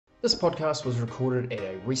This podcast was recorded at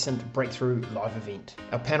a recent Breakthrough live event.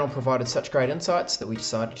 Our panel provided such great insights that we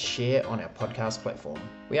decided to share on our podcast platform.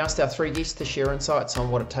 We asked our three guests to share insights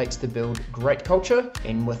on what it takes to build great culture,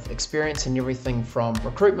 and with experience in everything from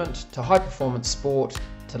recruitment to high performance sport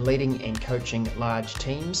to leading and coaching large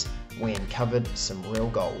teams, we uncovered some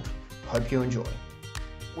real gold. Hope you enjoy.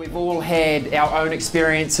 We've all had our own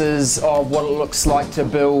experiences of what it looks like to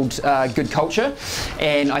build good culture,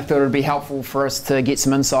 and I thought it would be helpful for us to get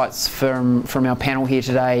some insights from our panel here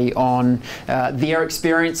today on their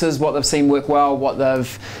experiences, what they've seen work well, what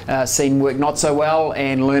they've seen work not so well,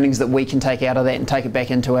 and learnings that we can take out of that and take it back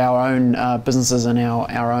into our own businesses and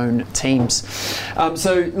our own teams.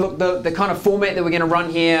 So look, the kind of format that we're going to run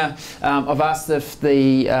here, I've asked if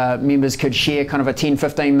the members could share kind of a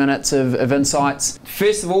 10-15 minutes of insights.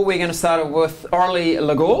 First of all, we're going to start with Aurelie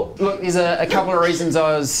Le Gall. Look, there's a couple of reasons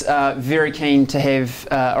I was very keen to have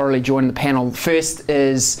Aurelie join the panel. First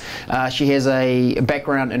is she has a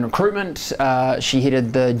background in recruitment. She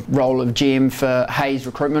headed the role of GM for Hayes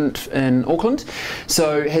Recruitment in Auckland,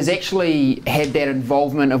 so has actually had that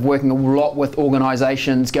involvement of working a lot with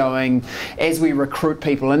organisations going, as we recruit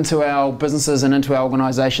people into our businesses and into our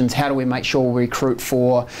organisations, how do we make sure we recruit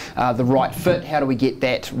for the right fit? How do we get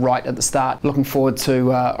that right at the start? Looking forward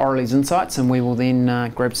to Aurelie's insights, and we will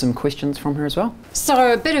then grab some questions from her as well.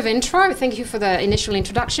 So a bit of intro. Thank you for the initial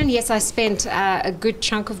introduction. Yes, I spent a good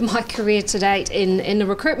chunk of my career to date in the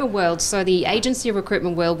recruitment world, so the agency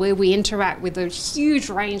recruitment world, where we interact with a huge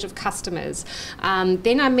range of customers.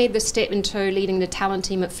 Then I made the step into leading the talent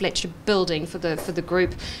team at Fletcher Building for the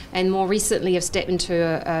group, and more recently I've stepped into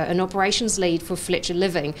an operations lead for Fletcher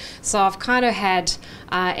Living. So I've kind of had,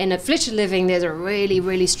 and at Fletcher Living there's a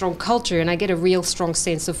really strong culture, and I get a real strong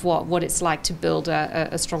sense of what it's like to build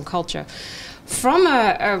a strong culture. From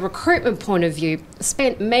a recruitment point of view,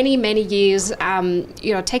 spent many years,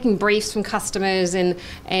 taking briefs from customers and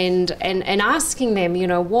asking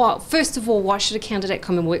them, first of all, why should a candidate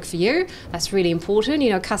come and work for you? That's really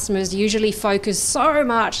important. Customers usually focus so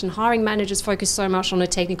much, and hiring managers focus so much on the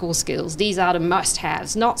technical skills. These are the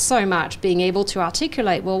must-haves, not so much being able to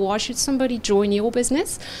articulate, well, why should somebody join your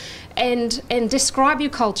business? And describe your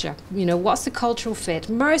culture. What's the cultural fit?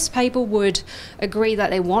 Most people would agree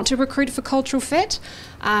that they want to recruit for cultural fit.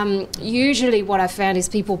 Usually what I found is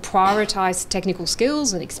people prioritize technical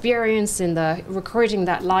skills and experience in the recruiting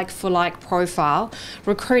that like-for-like profile,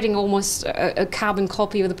 recruiting almost a carbon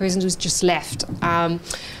copy of the person who's just left,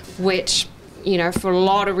 which for a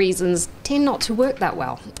lot of reasons, tend not to work that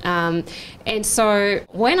well. And so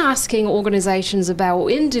when asking organizations about,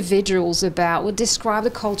 or individuals about, well, describe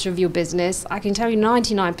the culture of your business, I can tell you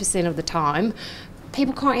 99% of the time,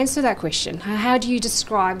 people can't answer that question. How do you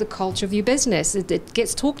describe the culture of your business? It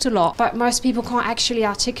gets talked a lot, but most people can't actually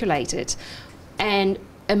articulate it. And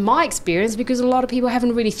in my experience, because a lot of people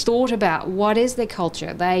haven't really thought about what is their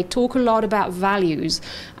culture. They talk a lot about values,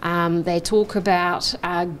 they talk about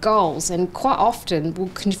goals, and quite often will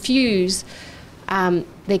confuse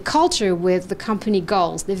their culture with the company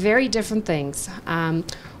goals. They're very different things.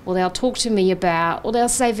 Or they'll talk to me about, or they'll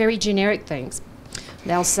say very generic things.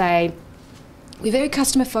 They'll say, we're very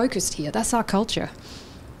customer focused here, that's our culture.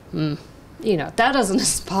 That doesn't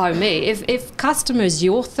inspire me. If customer is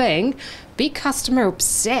your thing, be customer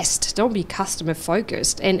obsessed, don't be customer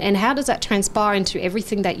focused. And how does that transpire into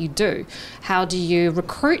everything that you do? How do you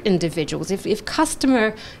recruit individuals? If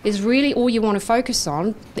customer is really all you want to focus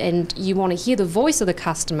on, and you want to hear the voice of the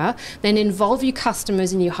customer, then involve your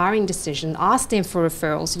customers in your hiring decision. Ask them for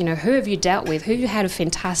referrals. Who have you dealt with? Who you had a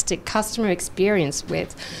fantastic customer experience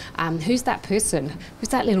with? Who's that person? Who's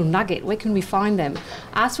that little nugget? Where can we find them?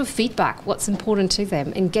 Ask for feedback, what's important to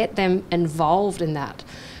them, and get them involved in that.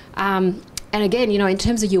 And again, in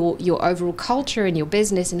terms of your overall culture and your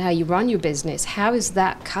business and how you run your business, how is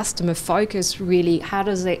that customer focus really, how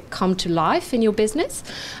does it come to life in your business?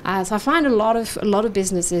 So I find a lot of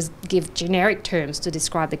businesses give generic terms to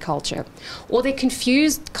describe the culture, or they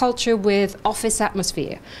confuse culture with office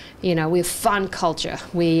atmosphere. We're fun culture.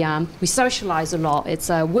 We socialize a lot. It's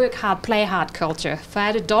a work hard, play hard culture. If I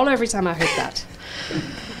had $1 every time I heard that.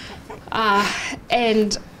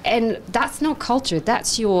 And that's not culture.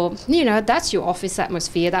 That's your office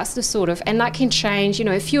atmosphere. That's the sort of, and that can change.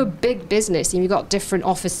 If you're a big business and you've got different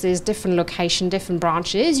offices, different location, different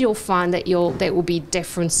branches, you'll find that there will be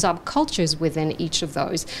different subcultures within each of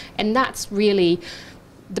those. And that's really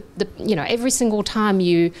every single time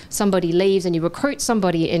somebody leaves and you recruit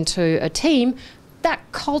somebody into a team, that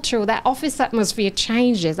culture or that office atmosphere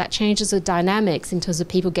changes. That changes the dynamics in terms of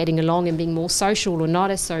people getting along and being more social or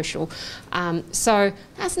not as social. So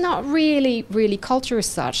that's not really culture as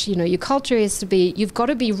such. You know, your culture is to be, you've got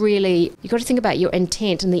to think about your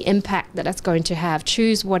intent and the impact that that's going to have.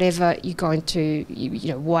 Choose whatever you're going to,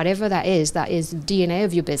 whatever that is the DNA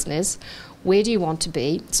of your business. Where do you want to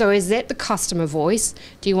be? So is that the customer voice?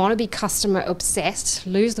 Do you want to be customer obsessed?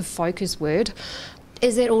 Lose the focus word.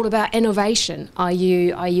 Is it all about innovation? Are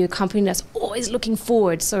you a company that's always looking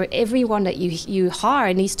forward? So everyone that you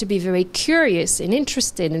hire needs to be very curious and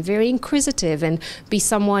interested and very inquisitive, and be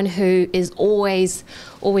someone who is always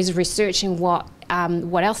researching what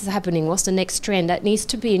else is happening, what's the next trend. That needs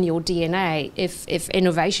to be in your DNA if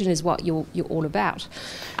innovation is what you're all about.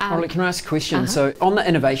 Aurelie, can I ask a question? So on the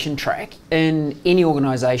innovation track, in any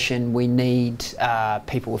organisation we need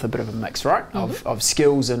people with a bit of a mix, right, of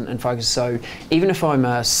skills and focus. So even if I'm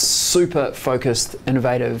a super focused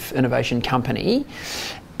innovation company,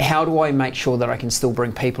 how do I make sure that I can still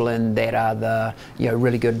bring people in that are the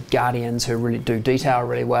really good guardians who really do detail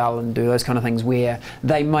really well and do those kind of things, where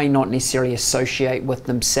they may not necessarily associate with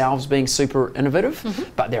themselves being super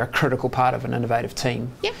innovative, but they're a critical part of an innovative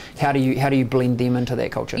team? Yeah. How do you blend them into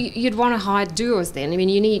that culture? You'd want to hire doers then. I mean,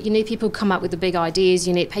 you need people who come up with the big ideas.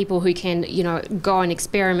 You need people who can go and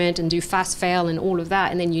experiment and do fast fail and all of that,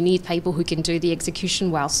 and then you need people who can do the execution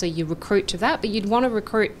well. So you recruit to that, but you'd want to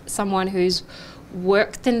recruit someone who's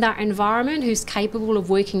worked in that environment, who's capable of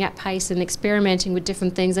working at pace and experimenting with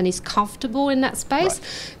different things, and is comfortable in that space.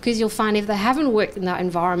 Because you'll find if they haven't worked in that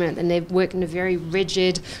environment and they've worked in a very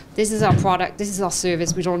rigid, this is our product, this is our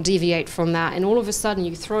service, we don't deviate from that, and all of a sudden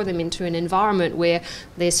you throw them into an environment where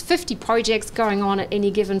there's 50 projects going on at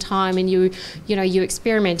any given time, and you're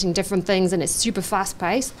experimenting different things, and it's super fast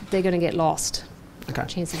paced, they're going to get lost. Okay.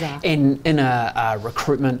 Chances are. In a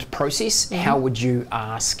recruitment process, how would you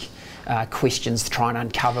ask questions to try and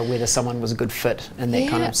uncover whether someone was a good fit in that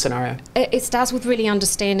kind of scenario? It starts with really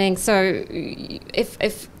understanding. So if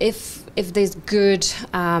there's good,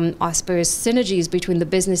 I suppose, synergies between the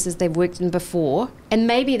businesses they've worked in before, and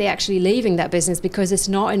maybe they're actually leaving that business because it's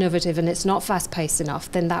not innovative and it's not fast-paced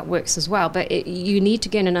enough, then that works as well. But you need to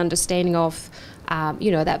get an understanding of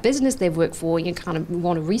that business they've worked for. You kind of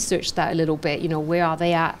want to research that a little bit. Where are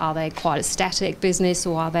they at? Are they quite a static business,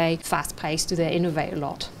 or are they fast-paced? Do they innovate a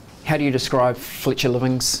lot? How do you describe Fletcher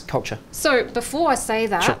Living's culture? So before I say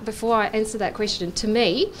that, before I answer that question, to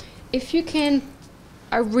me, if you can,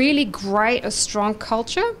 a really great, a strong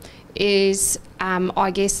culture is,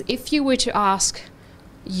 I guess, if you were to ask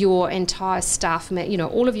your entire staff,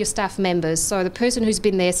 all of your staff members, so the person who's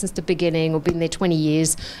been there since the beginning or been there 20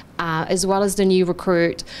 years, as well as the new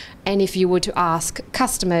recruit, and if you were to ask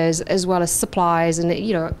customers as well as suppliers and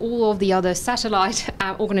all of the other satellite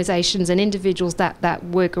organizations and individuals that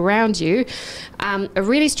work around you, a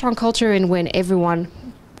really strong culture, and when everyone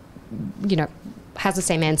has the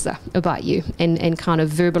same answer about you and kind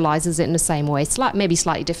of verbalizes it in the same way. Maybe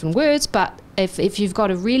slightly different words, but if you've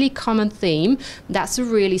got a really common theme, that's a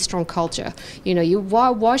really strong culture.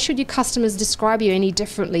 Why should your customers describe you any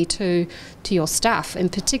differently to your staff,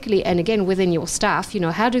 and particularly, and again, within your staff,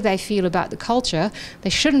 how do they feel about the culture?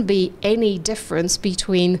 There shouldn't be any difference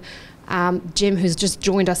between Jim, who's just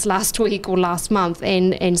joined us last week or last month,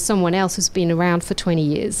 and someone else who's been around for 20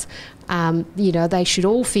 years. They should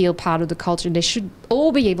all feel part of the culture, and they should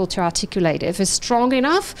all be able to articulate it. If it's strong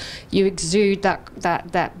enough, you exude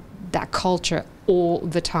that culture all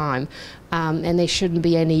the time, and there shouldn't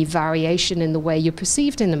be any variation in the way you're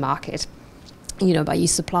perceived in the market. By your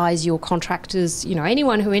suppliers, your contractors,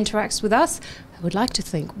 anyone who interacts with us, I would like to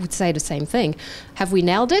think would say the same thing. Have we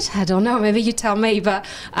nailed it? I don't know, maybe you tell me. But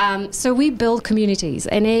so we build communities,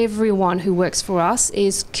 and everyone who works for us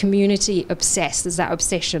is community obsessed. There's that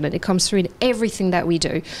obsession, and it comes through in everything that we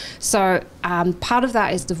do. So part of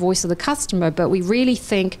that is the voice of the customer, but we really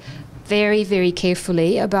think very, very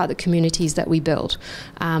carefully about the communities that we build.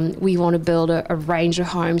 We want to build a range of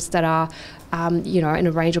homes that are in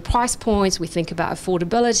a range of price points. We think about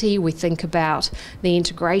affordability. We think about the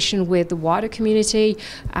integration with the wider community.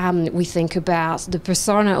 We think about the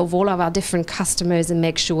persona of all of our different customers and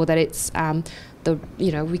make sure that it's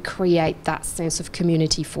we create that sense of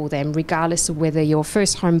community for them, regardless of whether you're a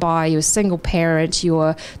first home buyer, you're a single parent, you're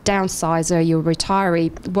a downsizer, you're a retiree,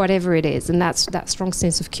 whatever it is. And that's that strong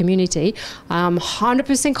sense of community. I'm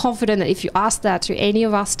 100% confident that if you ask that to any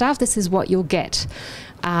of our staff, this is what you'll get.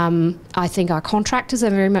 I think our contractors are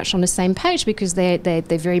very much on the same page because they're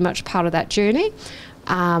very much part of that journey.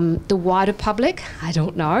 The wider public, I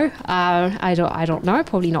don't know. I don't know.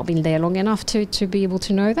 Probably not been there long enough to be able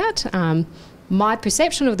to know that. my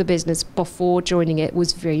perception of the business before joining it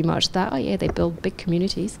was very much that, oh yeah, they build big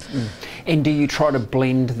communities. And do you try to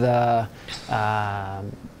blend the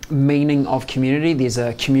meaning of community? There's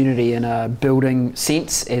a community in a building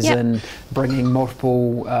sense, as in bringing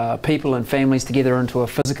multiple people and families together into a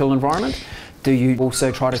physical environment. Do you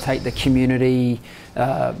also try to take the community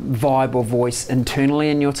vibe or voice internally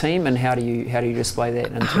in your team, and how do you display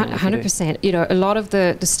that internally? 100%. You know, a lot of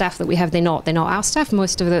the staff that we have, they're not our staff.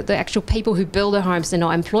 Most of the actual people who build their homes, they're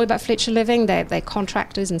not employed by Fletcher Living. They're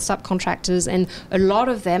contractors and subcontractors, and a lot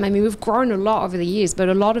of them, I mean, we've grown a lot over the years, but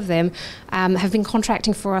a lot of them have been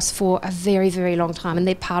contracting for us for a very, very long time, and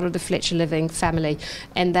they're part of the Fletcher Living family,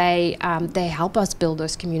 and they help us build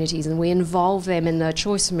those communities, and we involve them in the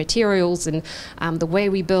choice of materials and the way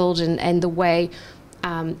we build and the way.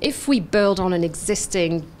 If we build on an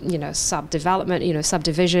existing, subdevelopment,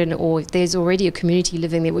 subdivision, or if there's already a community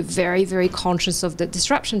living there, we're very, very conscious of the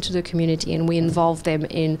disruption to the community, and we involve them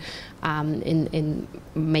in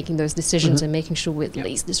making those decisions and making sure we're as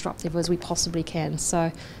least disruptive as we possibly can.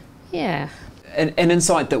 So, yeah. An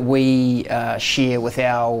insight that we share with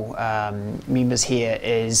our members here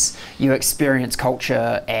is you experience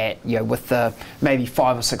culture at, with the maybe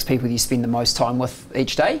 5 or 6 people you spend the most time with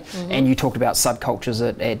each day, and you talked about subcultures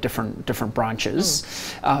at different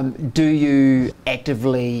branches. Do you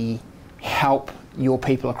actively help your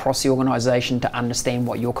people across the organisation to understand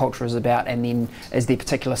what your culture is about, and then is there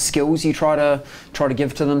particular skills you try to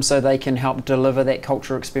give to them so they can help deliver that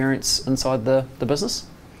culture experience inside the business?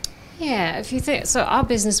 Yeah, if you think so, our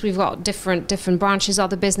business, we've got different branches.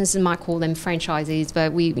 Other businesses might call them franchisees,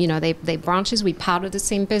 but they branches. We part of the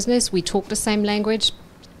same business. We talk the same language,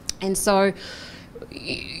 and so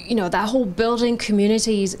that whole building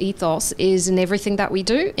communities ethos is in everything that we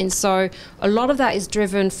do. And so a lot of that is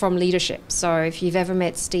driven from leadership. So if you've ever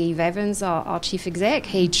met Steve Evans, our chief exec,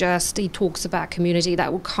 he talks about community.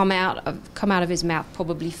 That will come out of his mouth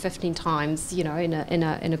probably 15 times, in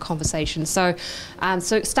a conversation. So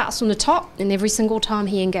it starts from the top, and every single time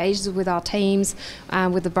he engages with our teams,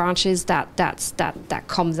 with the branches, that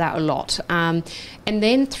comes out a lot. And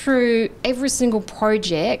then through every single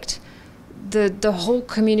project, the whole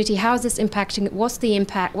community, how is this impacting, what's the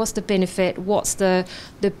impact, what's the benefit, what's the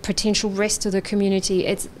potential rest of the community.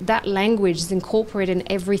 It's that language is incorporated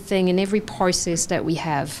in everything, in every process that we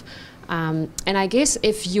have. And I guess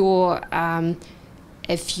if your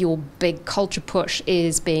big culture push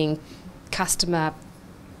is being customer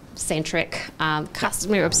centric,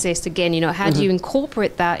 customer obsessed, again, how do you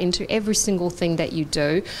incorporate that into every single thing that you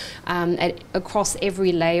do, across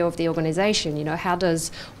every layer of the organization? How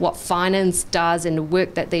does what finance does and the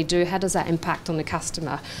work that they do, how does that impact on the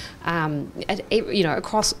customer?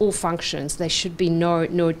 Across all functions, there should be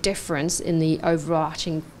no difference in the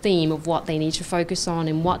overarching theme of what they need to focus on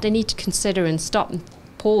and what they need to consider and stop and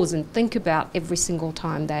pause and think about every single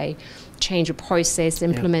time they change a process,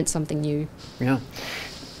 implement something new. Yeah.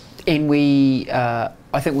 And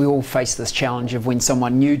I think we all face this challenge of when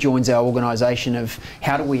someone new joins our organisation, of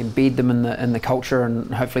how do we embed them in the culture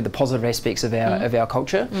and hopefully the positive aspects of our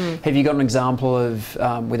culture. Have you got an example of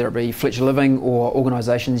whether it be Fletcher Living or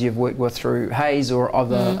organisations you've worked with through Hayes or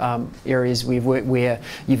other areas we've worked where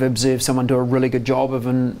you've observed someone do a really good job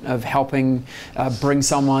of helping bring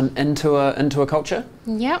someone into a culture?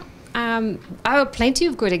 Yeah. I have plenty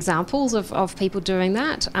of good examples of people doing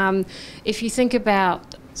that. If you think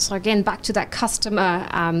about, so again, back to that customer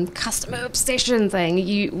obsession thing,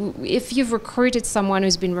 if you've recruited someone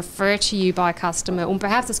who's been referred to you by a customer, or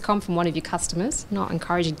perhaps it's come from one of your customers, not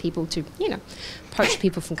encouraging people to, poach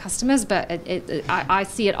people from customers, but I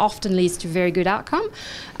see it often leads to a very good outcome.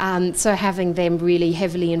 So having them really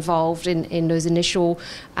heavily involved in those initial,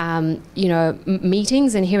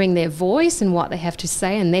 meetings and hearing their voice and what they have to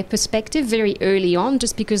say and their perspective very early on.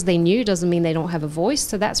 Just because they're new doesn't mean they don't have a voice.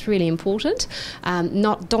 So that's really important.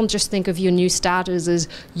 Don't just think of your new starters as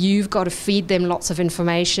you've got to feed them lots of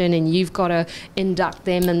information and you've got to induct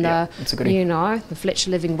them in the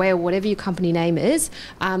Fletcher Living way or whatever your company name is.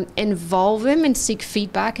 Involve them and seek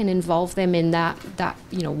feedback and involve them in that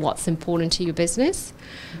what's important to your business.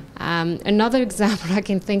 Another example I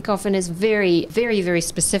can think of, and is very, very, very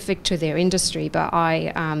specific to their industry, but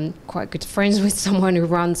I am quite good friends with someone who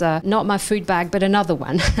runs not my food bag, but another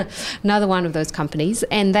one of those companies,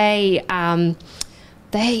 and they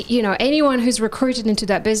anyone who's recruited into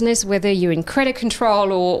that business, whether you're in credit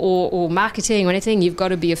control or marketing or anything, you've got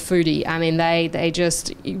to be a foodie. I mean, they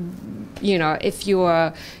just, if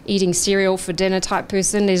you're eating cereal for dinner type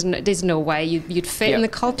person, there's no way you'd fit in the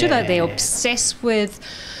culture. They're obsessed with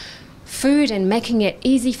food and making it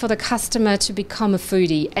easy for the customer to become a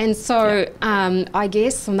foodie. And so I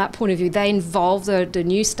guess from that point of view, they involve the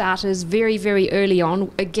new starters very, very early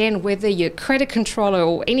on. Again, whether you're credit controller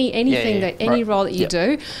or anything any role that you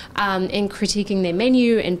do, in critiquing their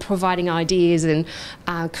menu and providing ideas and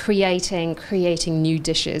creating new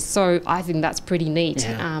dishes. So I think that's pretty neat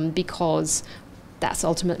because that's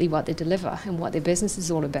ultimately what they deliver and what their business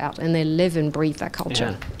is all about, and they live and breathe that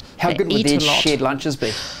culture. How good would their shared lunches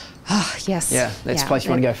be? Oh, yes. Yeah, that's the place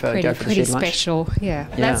you want to go for the shared lunch. Pretty special,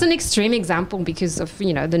 That's an extreme example because of,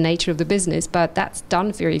 the nature of the business, but that's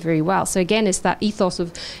done very, very well. So again, it's that ethos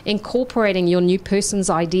of incorporating your new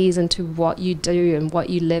person's ideas into what you do and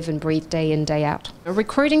what you live and breathe day in, day out.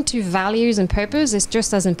 Recruiting to values and purpose is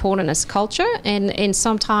just as important as culture, and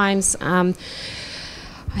sometimes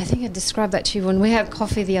I think I described that to you when we had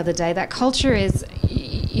coffee the other day. That culture is,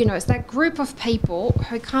 it's that group of people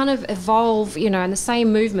who kind of evolve, in the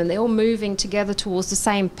same movement. They're all moving together towards the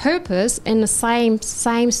same purpose in the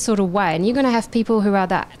same sort of way. And you're going to have people who are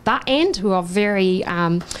that end, who are very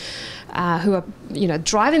who are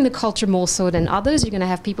driving the culture more so than others. You're going to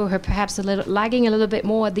have people who are perhaps lagging a little bit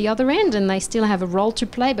more at the other end, and they still have a role to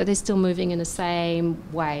play, but they're still moving in the same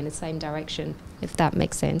way, in the same direction, if that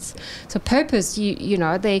makes sense. So purpose,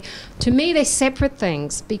 to me, they're separate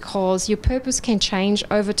things, because your purpose can change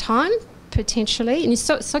over time, potentially, and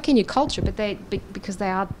so can your culture, but because they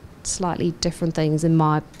are slightly different things in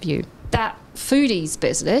my view. That foodies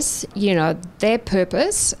business, their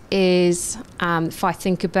purpose is, if I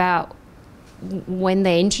think about when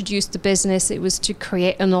they introduced the business, it was to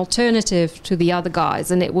create an alternative to the other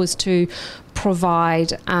guys, and it was to provide,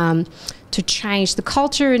 to change the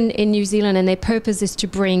culture in New Zealand, and their purpose is to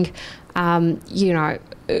bring,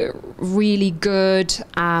 really good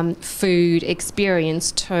food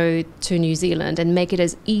experience to New Zealand and make it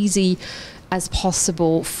as easy as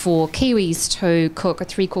possible for Kiwis to cook a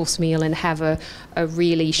 3-course meal and have a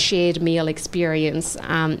really shared meal experience,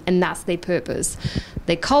 and that's their purpose.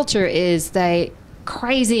 Their culture is they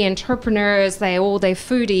crazy entrepreneurs, they're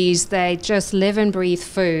foodies, they just live and breathe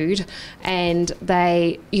food, and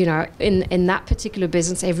they, in that particular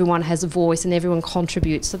business, everyone has a voice and everyone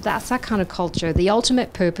contributes. So that's that kind of culture. The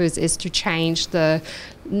ultimate purpose is to change the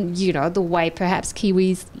way perhaps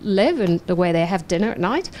Kiwis live and the way they have dinner at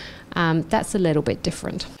night. That's a little bit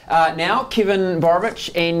different. Now, Kevin Boroevich,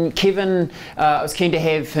 and Kevin, I was keen to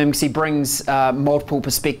have him because he brings multiple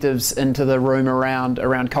perspectives into the room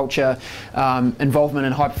around culture, involvement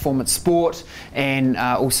in high performance sport, and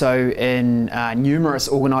also in numerous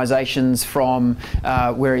organisations, from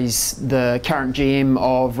where he's the current GM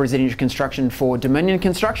of residential construction for Dominion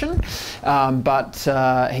Construction,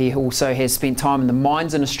 but he also has spent time in the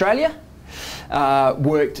mines in Australia.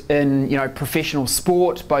 Worked in professional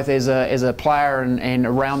sport, both as a player and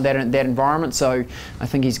around that environment. So I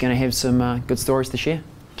think he's going to have some good stories to share.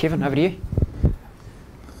 Kevin, over to you.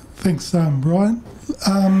 Thanks, Brian.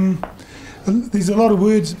 There's a lot of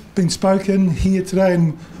words been spoken here today,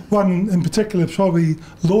 and one in particular is probably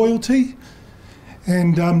loyalty.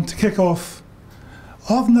 And to kick off,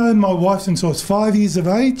 I've known my wife since I was 5 years of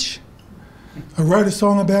age. I wrote a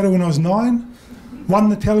song about her when I was 9, won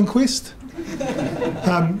the talent quest.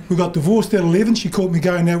 We got divorced at 11. She caught me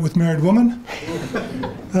going out with married women.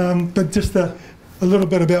 But just a little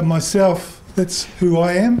bit about myself. That's who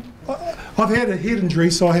I am. I've had a head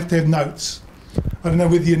injury, so I have to have notes. I don't know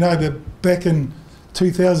whether you know, but back in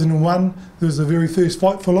 2001, there was the very first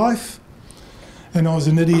Fight for Life, and I was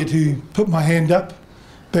an idiot who put my hand up.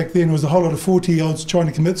 Back then, it was a whole lot of 40-year-olds trying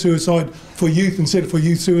to commit suicide for youth instead of for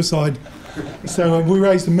youth suicide. So we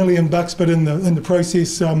raised $1 million, but in the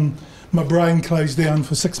process, my brain closed down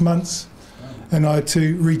for 6 months, and I had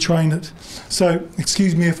to retrain it. So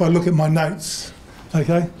excuse me if I look at my notes,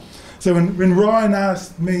 okay? So when Ryan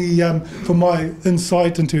asked me for my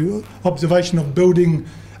insight into observation of building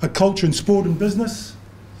a culture in sport and business,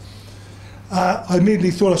 I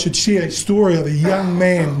immediately thought I should share a story of a young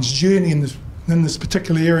man's journey in this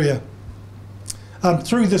particular area.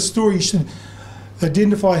 Through this story, you should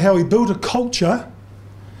identify how he built a culture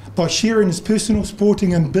by sharing his personal,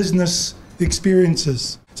 sporting and business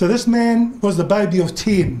experiences. So this man was the baby of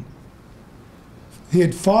 10. He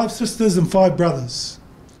had 5 sisters and 5 brothers.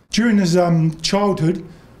 During his childhood,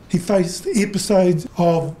 he faced episodes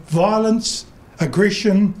of violence,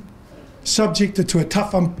 aggression, subjected to a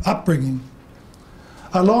tough upbringing.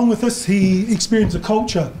 Along with this, he experienced a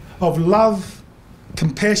culture of love,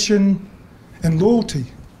 compassion and loyalty.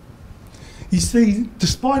 You see,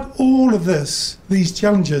 despite all of these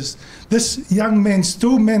challenges, this young man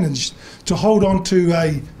still managed to hold on to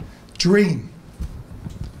a dream.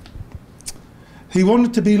 He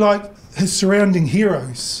wanted to be like his surrounding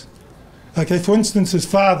heroes. Okay, for instance, his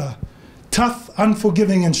father, tough,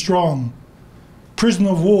 unforgiving and strong, prisoner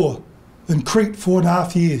of war in Crete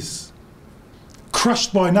 4.5 years,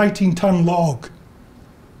 crushed by an 18-ton log,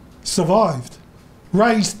 survived,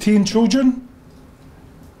 raised 10 children,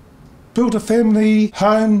 built a family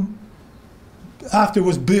home after it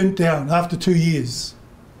was burnt down after 2 years.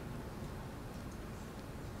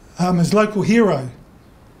 His local hero,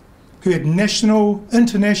 who had national,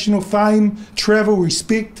 international fame, travel,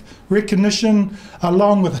 respect, recognition,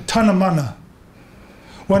 along with a ton of mana.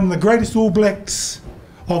 One of the greatest All Blacks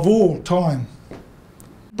of all time.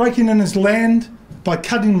 Breaking in his land by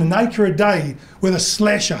cutting an acre a day with a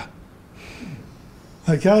slasher.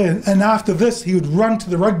 Okay, and after this he would run to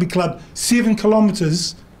the rugby club 7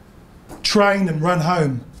 kilometres, train and run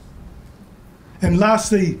home. And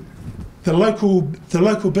lastly, the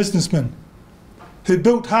local businessman who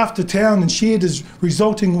built half the town and shared his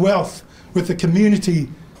resulting wealth with the community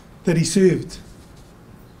that he served.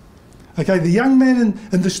 Okay, the young man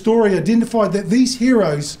in the story identified that these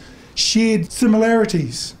heroes shared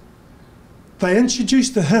similarities. They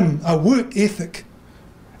introduced to him a work ethic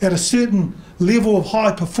at a certain level of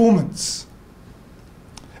high performance,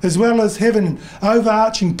 as well as having an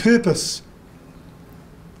overarching purpose.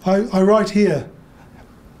 I write here,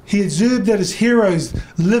 he observed that his heroes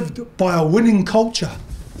lived by a winning culture.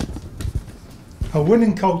 A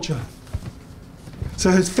winning culture. So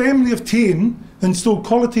his family of 10 instilled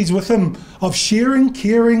qualities with him of sharing,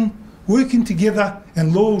 caring, working together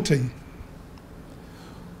and loyalty.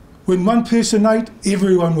 When one person ate,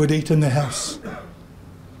 everyone would eat in the house.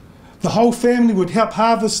 The whole family would help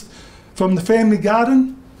harvest from the family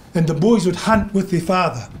garden, and the boys would hunt with their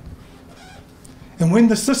father. And when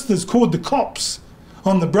the sisters called the cops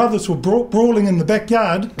on the brothers who were brawling in the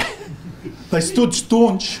backyard, they stood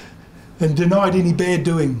staunch and denied any bad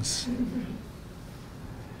doings.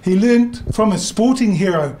 He learnt from his sporting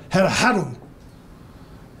hero how to huddle.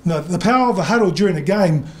 Now, the power of a huddle during a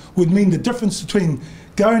game would mean the difference between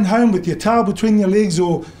going home with your tail between your legs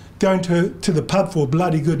or going to the pub for a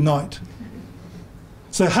bloody good night.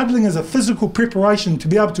 So huddling is a physical preparation to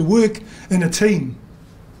be able to work in a team.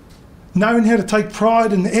 Knowing how to take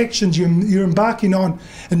pride in the actions you're embarking on,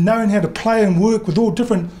 and knowing how to play and work with all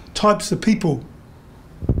different types of people.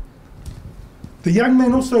 The young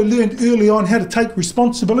man also learned early on how to take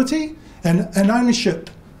responsibility and ownership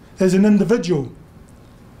as an individual.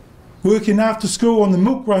 Working after school on the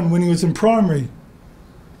milk run when he was in primary,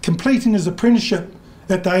 completing his apprenticeship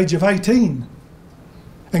at the age of 18,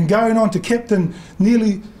 and going on to captain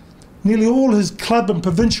nearly all his club and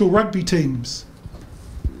provincial rugby teams.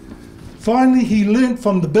 Finally, he learnt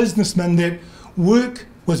from the businessman that work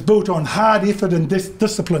was built on hard effort and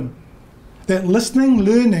discipline, that listening,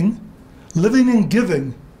 learning, living and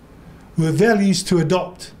giving were values to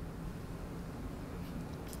adopt.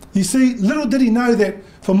 You see, little did he know that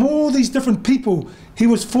from all these different people, he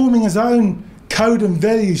was forming his own code and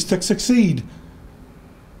values to succeed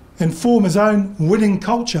and form his own winning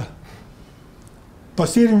culture. By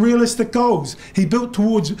setting realistic goals, he built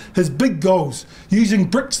towards his big goals, using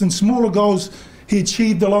bricks and smaller goals he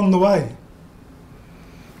achieved along the way.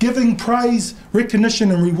 Giving praise,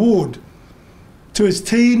 recognition and reward to his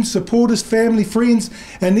team, supporters, family, friends,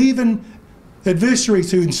 and even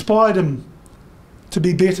adversaries who inspired him to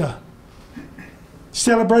be better.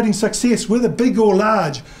 Celebrating success, whether big or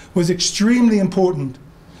large, was extremely important.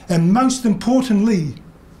 And most importantly,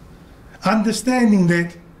 understanding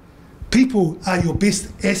that people are your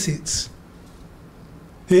best assets.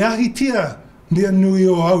 He ahitia mea nui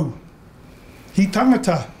o au. He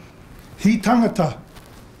tangata, he tangata,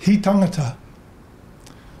 he tangata.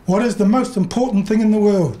 What is the most important thing in the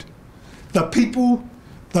world? The people,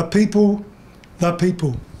 the people, the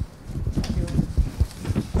people.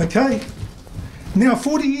 Okay? Now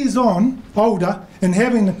 40 years on, older, and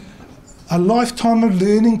having a lifetime of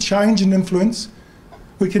learning, change and influence,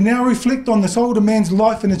 we can now reflect on this older man's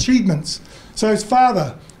life and achievements. So his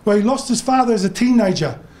father, well, he lost his father as a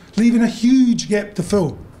teenager, leaving a huge gap to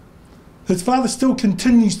fill. His father still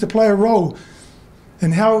continues to play a role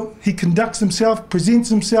in how he conducts himself, presents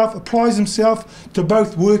himself, applies himself to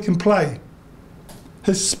both work and play.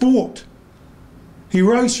 His sport, he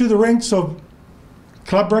rose through the ranks of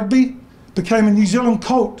club rugby, became a New Zealand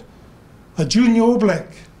Colt, a junior All Black,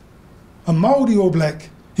 a Māori All Black.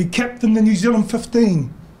 He captained the New Zealand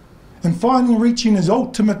 15, and finally reaching his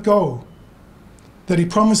ultimate goal that he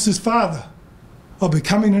promised his father of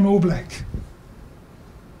becoming an All Black.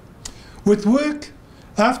 With work,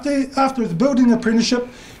 after his building apprenticeship,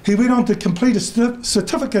 he went on to complete a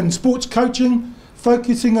certificate in sports coaching,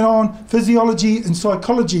 focusing on physiology and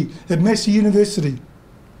psychology at Massey University.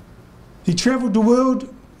 He travelled the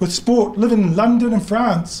world with sport, living in London and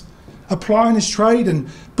France, applying his trade and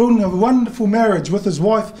building a wonderful marriage with his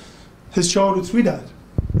wife, his childhood sweetheart.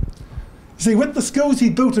 See, with the skills he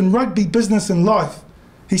built in rugby, business and life,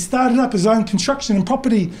 he started up his own construction and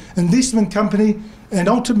property investment company and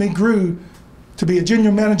ultimately grew to be a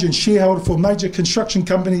general manager and shareholder for a major construction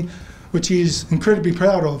company, which he is incredibly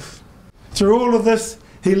proud of. Through all of this,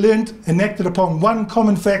 he learnt and acted upon one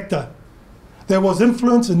common factor that was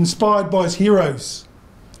influenced and inspired by his heroes,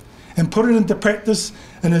 and put it into practice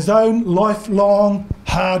in his own lifelong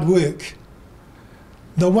hard work.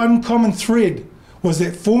 The one common thread was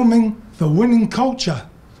that forming the winning culture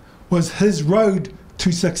was his road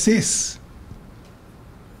to success.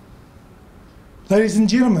 Ladies and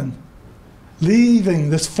gentlemen, leaving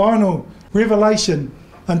this final revelation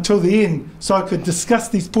until the end so I could discuss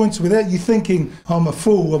these points without you thinking I'm a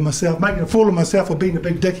fool of myself, making a fool of myself or being a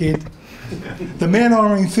big dickhead. The man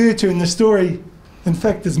I refer to in the story, in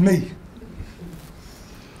fact, is me.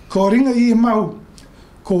 Ko ringa I e mau,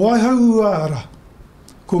 ko waihau ara,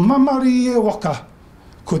 ko mamari e waka,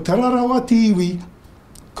 ko tararawa te iwi,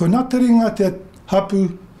 ko nataringa te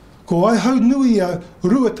hapu, ko waihau nui a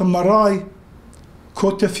rua te marae,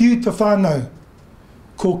 ko te whiu te whānau,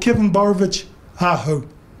 ko Kevin Boroevich ahau.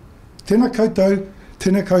 Tēnā koutou,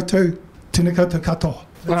 tēnā koutou, tēnā koutou katoa.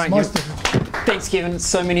 That's my story. Thanks, Kevin.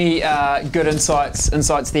 So many good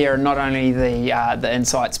insights there, and not only the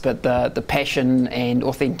insights, but the passion and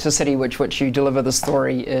authenticity which you deliver the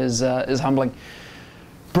story is humbling.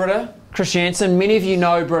 Britta Christiansen, many of you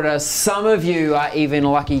know Britta. Some of you are even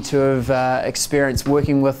lucky to have experienced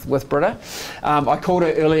working with Britta. I called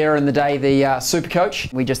her earlier in the day the super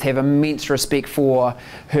coach. We just have immense respect for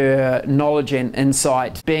her knowledge and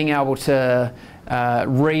insight, being able to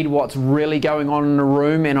read what's really going on in a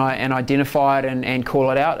room and identify it and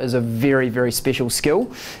call it out is a very, very special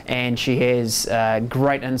skill. And she has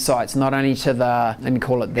great insights, not only to the, let me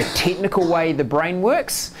call it, the technical way the brain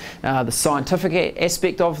works, the scientific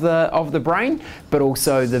aspect of the brain, but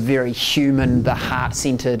also the very human, the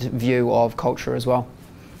heart-centered view of culture as well.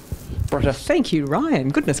 Britta. Thank you, Ryan.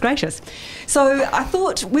 Goodness gracious. So I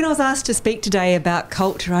thought, when I was asked to speak today about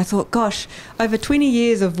culture, I thought, gosh, over 20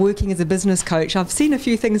 years of working as a business coach, I've seen a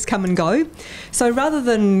few things come and go. So rather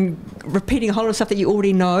than repeating a whole lot of stuff that you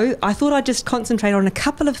already know, I thought I'd just concentrate on a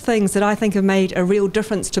couple of things that I think have made a real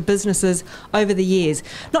difference to businesses over the years.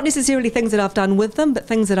 Not necessarily things that I've done with them, but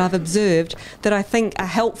things that I've observed that I think are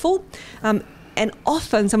helpful, and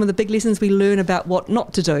often some of the big lessons we learn about what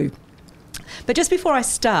not to do. But just before I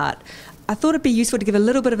start, I thought it'd be useful to give a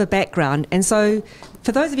little bit of a background. And so,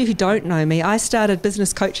 for those of you who don't know me, I started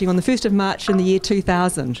business coaching on the 1st of March in the year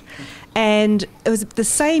 2000. And it was the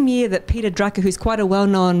same year that Peter Drucker, who's quite a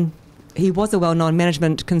well-known, he was a well-known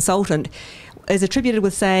management consultant, is attributed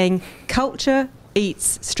with saying, culture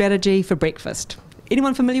eats strategy for breakfast.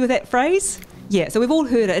 Anyone familiar with that phrase? Yeah, so we've all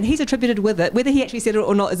heard it, and he's attributed with it. Whether he actually said it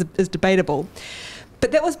or not is debatable.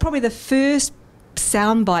 But that was probably the first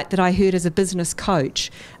soundbite that I heard as a business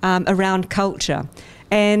coach around culture,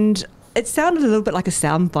 and it sounded a little bit like a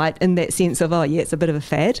soundbite in that sense of, oh yeah, it's a bit of a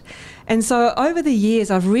fad. And so over the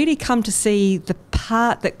years I've really come to see the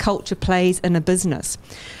part that culture plays in a business.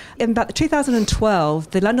 In about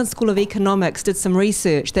 2012, the London School of Economics did some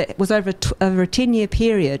research that was over a 10-year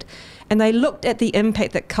period, and they looked at the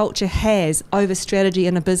impact that culture has over strategy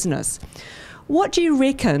in a business. What do you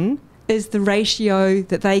reckon is the ratio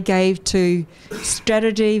that they gave to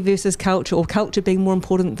strategy versus culture, or culture being more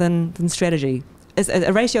important than strategy? Is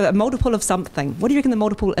a ratio, a multiple of something. What do you reckon the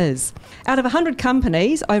multiple is? Out of 100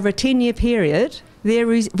 companies over a 10-year period, their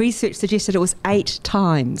research suggested it was 8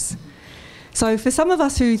 times. So for some of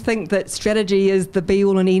us who think that strategy is the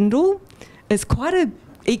be-all and end-all, it's quite a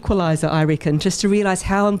equaliser, I reckon, just to realise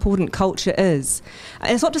how important culture is.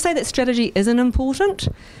 And it's not to say that strategy isn't important.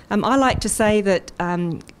 I like to say that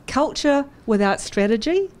culture without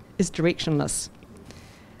strategy is directionless.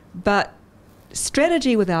 But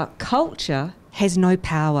strategy without culture has no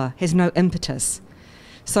power, has no impetus.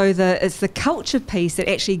 So it's the culture piece that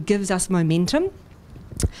actually gives us momentum.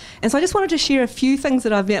 And so I just wanted to share a few things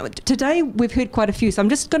that I've learned. Today we've heard quite a few, so I'm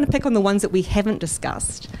just going to pick on the ones that we haven't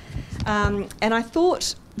discussed. And I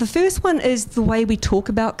thought the first one is the way we talk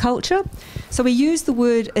about culture. So we use the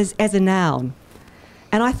word as a noun.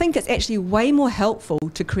 And I think it's actually way more helpful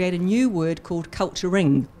to create a new word called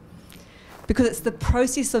culturing, because it's the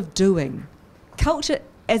process of doing. Culture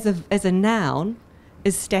as a noun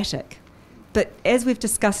is static. But as we've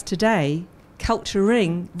discussed today,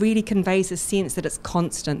 culturing really conveys a sense that it's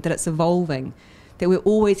constant, that it's evolving, that we're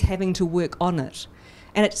always having to work on it.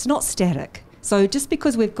 And it's not static. So just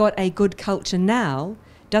because we've got a good culture now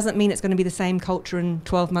doesn't mean it's going to be the same culture in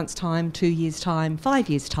 12 months' time, 2 years' time, 5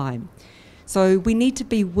 years' time. So we need to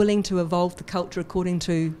be willing to evolve the culture according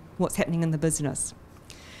to what's happening in the business.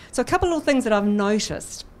 So a couple of things that I've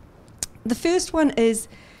noticed. The first one is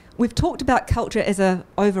we've talked about culture as an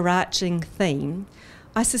overarching theme.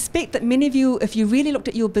 I suspect that many of you, if you really looked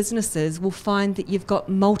at your businesses, will find that you've got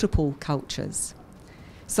multiple cultures.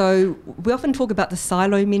 So we often talk about the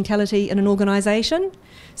silo mentality in an organisation.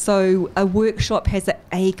 So a workshop has an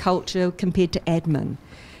A culture compared to admin.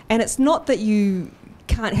 And it's not that you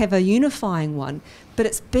can't have a unifying one, but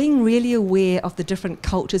it's being really aware of the different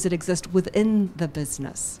cultures that exist within the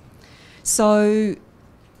business. So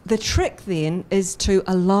the trick then is to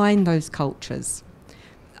align those cultures.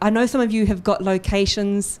 I know some of you have got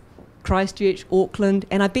locations, Christchurch, Auckland,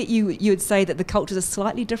 and I bet you would say that the cultures are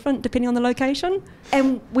slightly different depending on the location.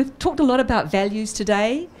 And we've talked a lot about values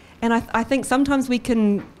today, and I think sometimes we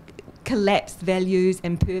can collapse values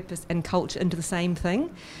and purpose and culture into the same thing.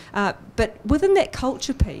 But within that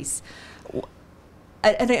culture piece,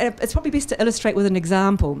 and it's probably best to illustrate with an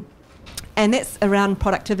example, and that's around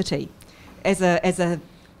productivity as a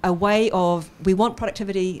way of, we want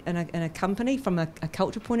productivity in a company from a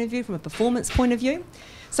culture point of view, from a performance point of view.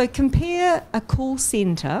 So compare a call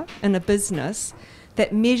centre in a business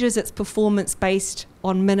that measures its performance based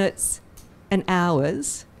on minutes and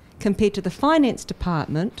hours compared to the finance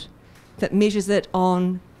department that measures it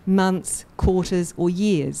on months, quarters or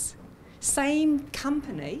years. Same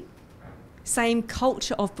company, same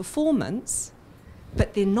culture of performance,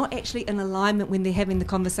 but they're not actually in alignment when they're having the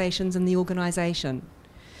conversations in the organisation.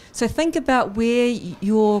 So think about where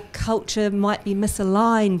your culture might be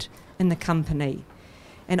misaligned in the company.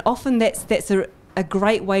 And often that's a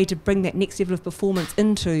great way to bring that next level of performance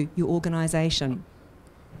into your organisation.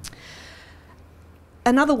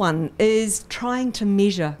 Another one is trying to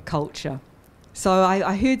measure culture. So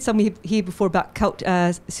I heard somebody here before about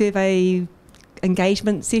survey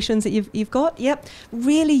engagement sessions that you've got. Yep,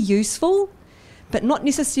 really useful, but not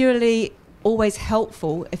necessarily always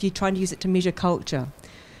helpful if you're trying to use it to measure culture.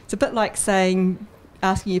 It's a bit like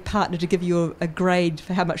asking your partner to give you a grade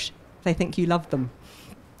for how much they think you love them.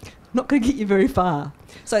 Not going to get you very far.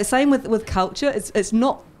 So same with culture. It's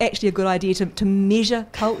not actually a good idea to measure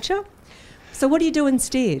culture. So what do you do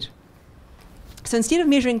instead? So instead of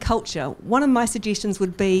measuring culture, one of my suggestions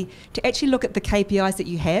would be to actually look at the KPIs that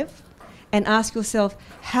you have and ask yourself,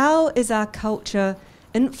 how is our culture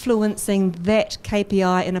influencing that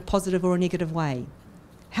KPI in a positive or a negative way?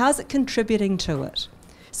 How's it contributing to it?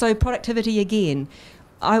 So productivity again.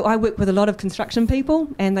 I work with a lot of construction people,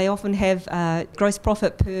 and they often have gross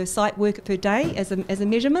profit per site worker per day as a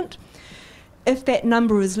measurement. If that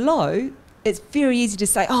number is low, it's very easy to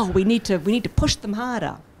say, oh, we need to push them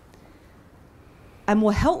harder. A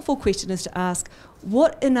more helpful question is to ask,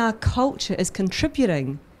 what in our culture is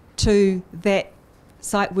contributing to that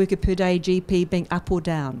site worker per day GP being up or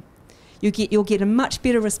down? You'll get a much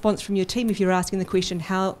better response from your team if you're asking the question,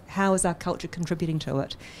 how is our culture contributing to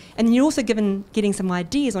it? And then you're also getting some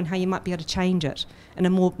ideas on how you might be able to change it in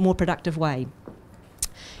a more productive way.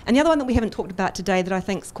 And the other one that we haven't talked about today that I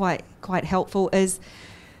think is quite helpful is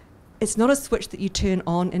it's not a switch that you turn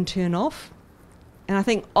on and turn off. And I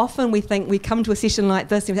think often we come to a session like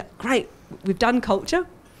this and we think, great, we've done culture,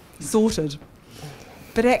 sorted.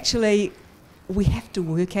 But actually, we have to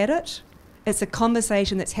work at it. It's a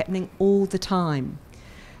conversation that's happening all the time.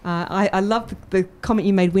 I love the comment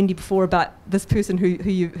you made, Wendy, before about this person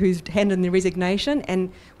who's handed in their resignation,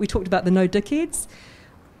 and we talked about the no dickheads.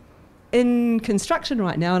 In construction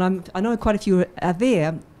right now, and I know quite a few are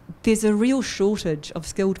there, there's a real shortage of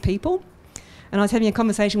skilled people. And I was having a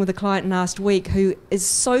conversation with a client last week who is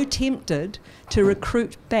so tempted to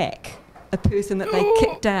recruit back a person that they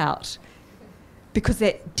kicked out because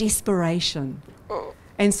that desperation.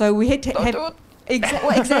 And so we had to have...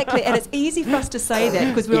 Exactly, and it's easy for us to say that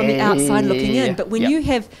because we're on the outside looking in. But when you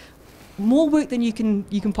have more work than you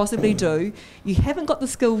can possibly do, you haven't got the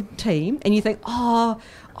skilled team, and you think,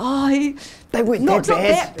 they weren't not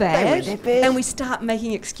that bad. And we start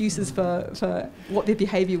making excuses for what their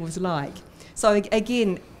behaviour was like. So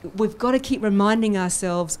again, we've got to keep reminding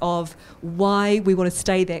ourselves of why we want to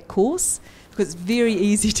stay that course, because it's very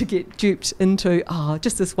easy to get duped into,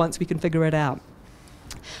 just this once we can figure it out.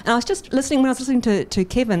 And I was just listening, when I was listening to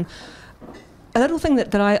Kevin, a little thing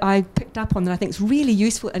that I picked up on that I think is really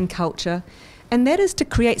useful in culture, and that is to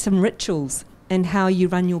create some rituals in how you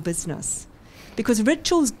run your business. Because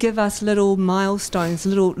rituals give us little milestones,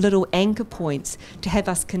 little anchor points to have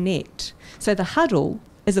us connect. So the huddle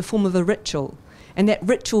is a form of a ritual. And that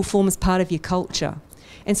ritual forms part of your culture.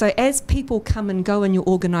 And so as people come and go in your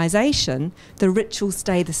organisation, the rituals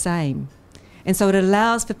stay the same. And so it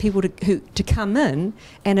allows for people to come in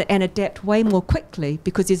and adapt way more quickly,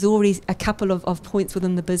 because there's already a couple of points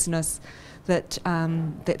within the business that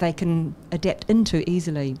they can adapt into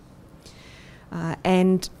easily.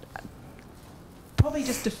 And probably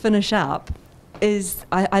just to finish up, is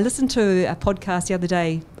I listened to a podcast the other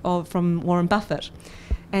day from Warren Buffett,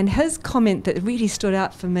 and his comment that really stood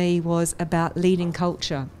out for me was about leading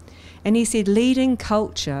culture. And he said, leading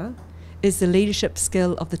culture is the leadership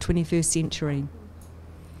skill of the 21st century.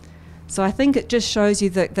 So I think it just shows you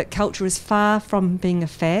that culture is far from being a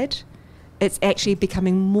fad. It's actually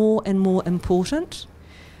becoming more and more important.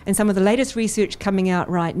 And some of the latest research coming out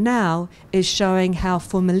right now is showing how,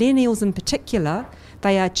 for millennials in particular,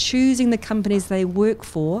 they are choosing the companies they work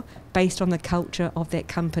for based on the culture of that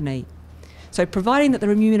company. So providing that the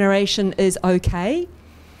remuneration is okay,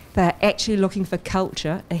 they're actually looking for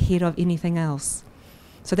culture ahead of anything else.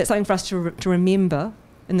 So that's something for us to remember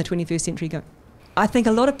in the 21st century. I think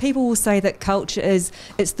a lot of people will say that culture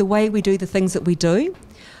it's the way we do the things that we do.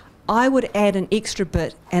 I would add an extra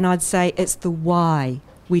bit, and I'd say it's the why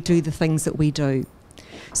we do the things that we do.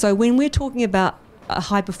 So when we're talking about a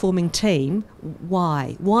high-performing team,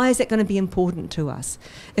 why? Why is that going to be important to us?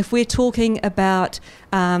 If we're talking about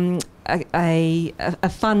a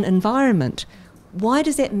fun environment, why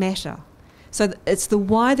does that matter? So it's the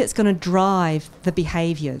why that's going to drive the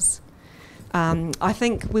behaviours. I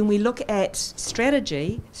think when we look at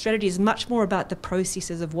strategy is much more about the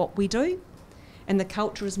processes of what we do, and the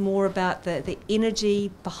culture is more about the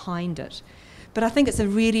energy behind it. But I think it's a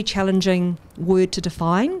really challenging word to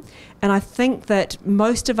define, and I think that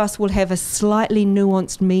most of us will have a slightly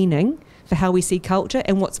nuanced meaning for how we see culture,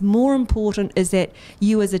 and what's more important is that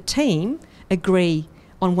you as a team agree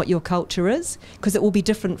on what your culture is, because it will be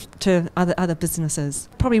different to other businesses.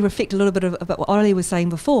 Probably reflect a little bit about what Aurelie was saying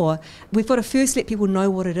before. We've got to first let people know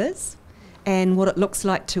what it is and what it looks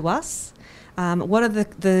like to us. One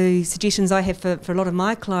of the suggestions I have for a lot of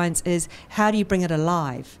my clients is, how do you bring it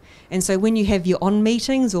alive? And so when you have your on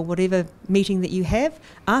meetings or whatever meeting that you have,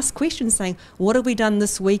 ask questions saying, what have we done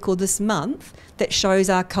this week or this month that shows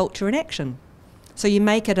our culture in action? So you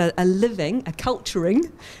make it a living, a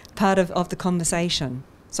culturing part of the conversation.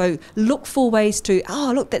 So look for ways to,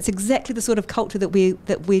 look, that's exactly the sort of culture that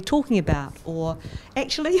we're talking about. Or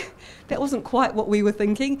actually, that wasn't quite what we were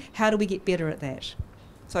thinking. How do we get better at that?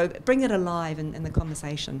 So bring it alive in the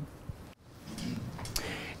conversation.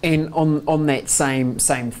 And on that same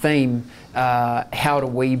theme, how do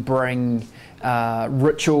we bring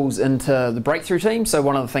rituals into the breakthrough team? So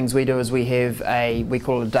one of the things we do is we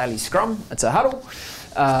call it a daily scrum. It's a huddle.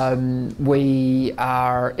 We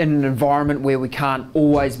are in an environment where we can't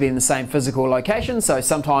always be in the same physical location, so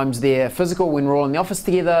sometimes they're physical when we're all in the office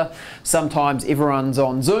together, sometimes everyone's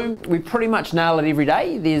on Zoom. We pretty much nail it every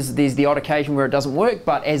day. There's the odd occasion where it doesn't work,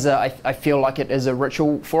 but I feel like it is a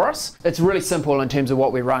ritual for us. It's really simple in terms of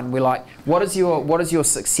what we run. We're like, what is your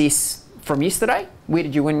success from yesterday? Where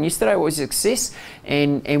did you win yesterday? What was your success?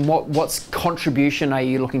 And what's contribution are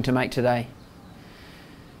you looking to make today?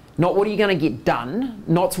 Not what are you going to get done,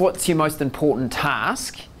 not what's your most important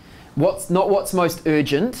task, not what's most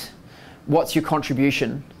urgent, what's your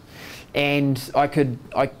contribution. And I could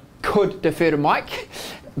defer to Mike,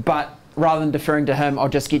 but rather than deferring to him, I'll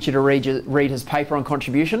just get you to read his paper on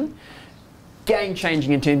contribution. Game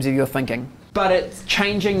changing in terms of your thinking. But it's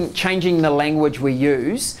changing the language we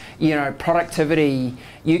use. You know, productivity,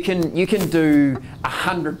 you can do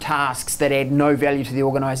 100 tasks that add no value to the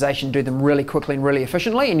organisation, do them really quickly and really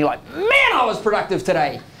efficiently, and you're like, man, I was productive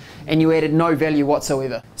today. And you added no value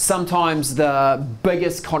whatsoever. Sometimes the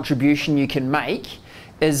biggest contribution you can make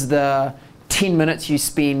is the 10 minutes you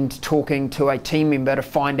spend talking to a team member to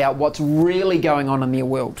find out what's really going on in their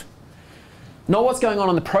world. Not what's going on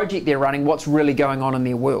in the project they're running, what's really going on in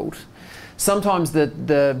their world. Sometimes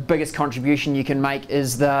the biggest contribution you can make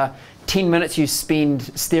is the 10 minutes you spend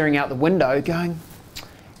staring out the window going,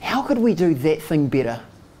 how could we do that thing better?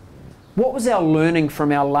 What was our learning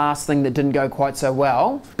from our last thing that didn't go quite so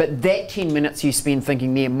well? But that 10 minutes you spend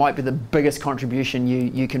thinking there might be the biggest contribution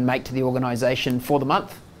you can make to the organisation for the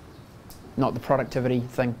month, not the productivity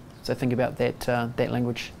thing. So think about that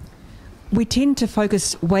language. We tend to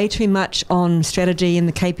focus way too much on strategy and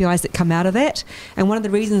the KPIs that come out of that. And one of the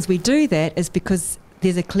reasons we do that is because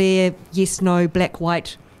there's a clear yes, no, black,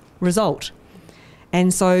 white result.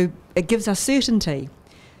 And so it gives us certainty.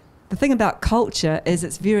 The thing about culture is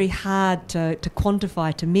it's very hard to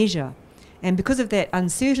quantify, to measure. And because of that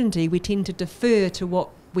uncertainty, we tend to defer to what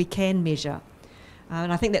we can measure.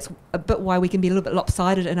 And I think that's a bit why we can be a little bit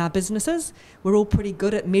lopsided in our businesses. We're all pretty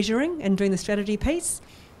good at measuring and doing the strategy piece.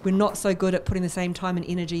 We're not so good at putting the same time and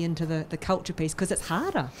energy into the culture piece because it's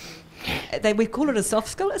harder. We call it a soft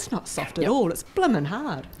skill. It's not soft at all. It's blimmin'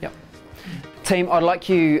 hard. Yep. Team, I'd like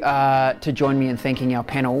you to join me in thanking our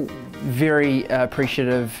panel. Very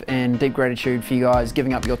appreciative and deep gratitude for you guys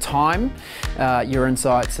giving up your time, your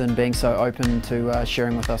insights, and being so open to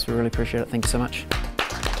sharing with us. We really appreciate it. Thank you so much.